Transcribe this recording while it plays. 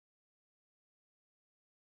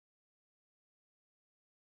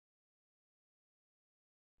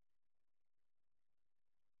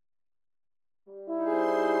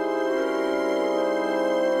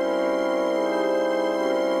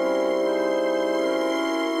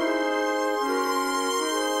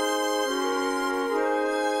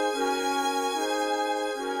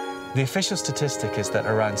The official statistic is that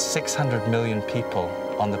around 600 million people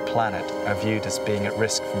on the planet are viewed as being at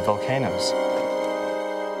risk from volcanoes.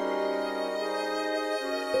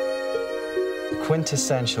 The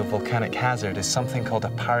quintessential volcanic hazard is something called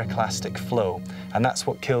a pyroclastic flow, and that's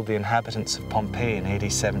what killed the inhabitants of Pompeii in AD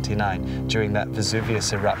 79 during that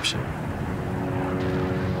Vesuvius eruption.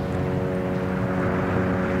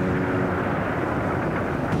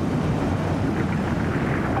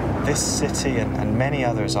 This city and many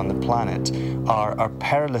others on the planet are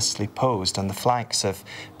perilously posed on the flanks of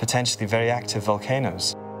potentially very active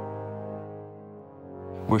volcanoes.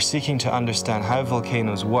 We're seeking to understand how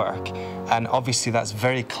volcanoes work, and obviously that's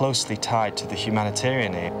very closely tied to the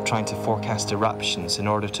humanitarian aid, trying to forecast eruptions in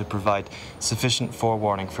order to provide sufficient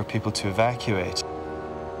forewarning for people to evacuate.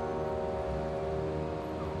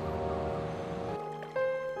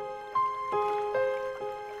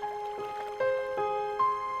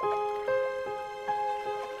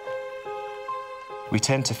 We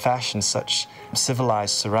tend to fashion such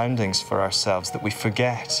civilized surroundings for ourselves that we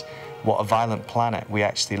forget what a violent planet we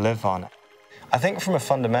actually live on. I think from a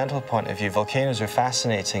fundamental point of view, volcanoes are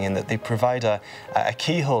fascinating in that they provide a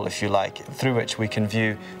keyhole, if you like, through which we can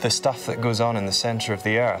view the stuff that goes on in the center of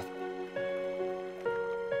the Earth.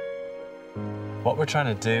 What we're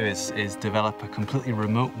trying to do is develop a completely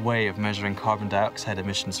remote way of measuring carbon dioxide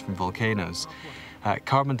emissions from volcanoes.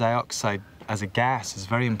 Carbon dioxide as a gas is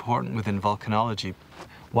very important within volcanology.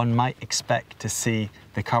 One might expect to see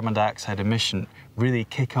the carbon dioxide emission really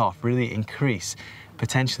kick off, really increase,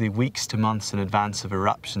 potentially weeks to months in advance of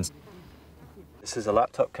eruptions. This is a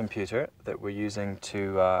laptop computer that we're using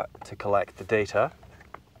to collect the data.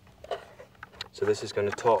 So this is going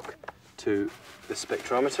to talk to the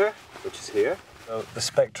spectrometer, which is here. So the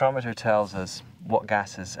spectrometer tells us what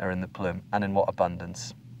gases are in the plume and in what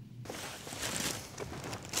abundance.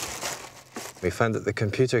 We found that the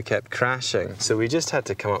computer kept crashing, so we just had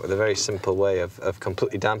to come up with a very simple way of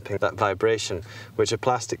completely damping that vibration, which a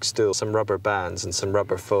plastic stool, some rubber bands and some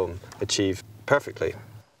rubber foam achieved perfectly.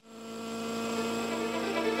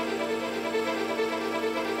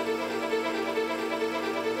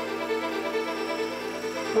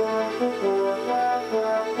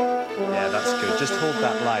 Yeah, that's good. Just hold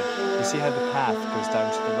that line. You see how the path goes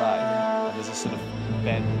down to the right? And there's a sort of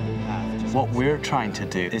bend in the path. What we're trying to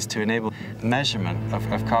do is to enable measurement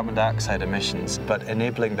of carbon dioxide emissions, but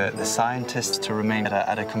enabling the scientists to remain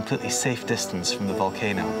at a completely safe distance from the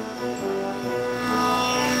volcano.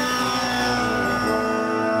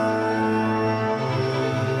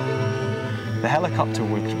 The helicopter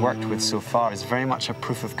we've worked with so far is very much a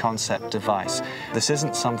proof of concept device. This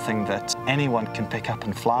isn't something that anyone can pick up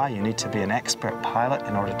and fly. You need to be an expert pilot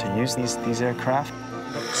in order to use these aircraft.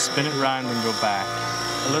 Spin it round and go back.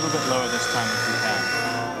 A little bit lower this time if you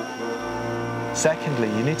can. Secondly,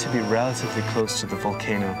 you need to be relatively close to the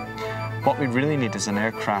volcano. What we really need is an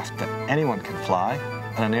aircraft that anyone can fly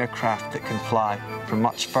and an aircraft that can fly from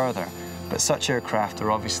much further. But such aircraft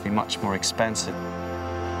are obviously much more expensive.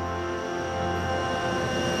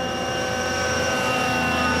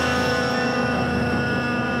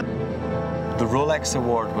 The Rolex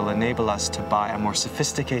Award will enable us to buy a more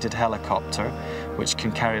sophisticated helicopter which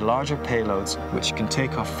can carry larger payloads, which can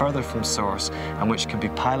take off further from source, and which can be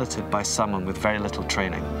piloted by someone with very little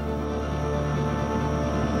training.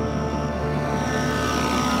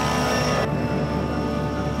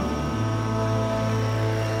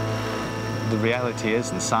 The reality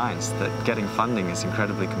is in science that getting funding is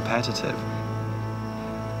incredibly competitive.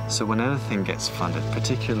 So when anything gets funded,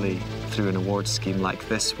 particularly through an award scheme like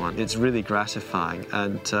this one, it's really gratifying.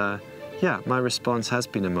 And yeah, my response has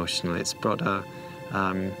been emotional. It's brought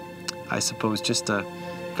I suppose, just a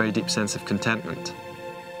very deep sense of contentment.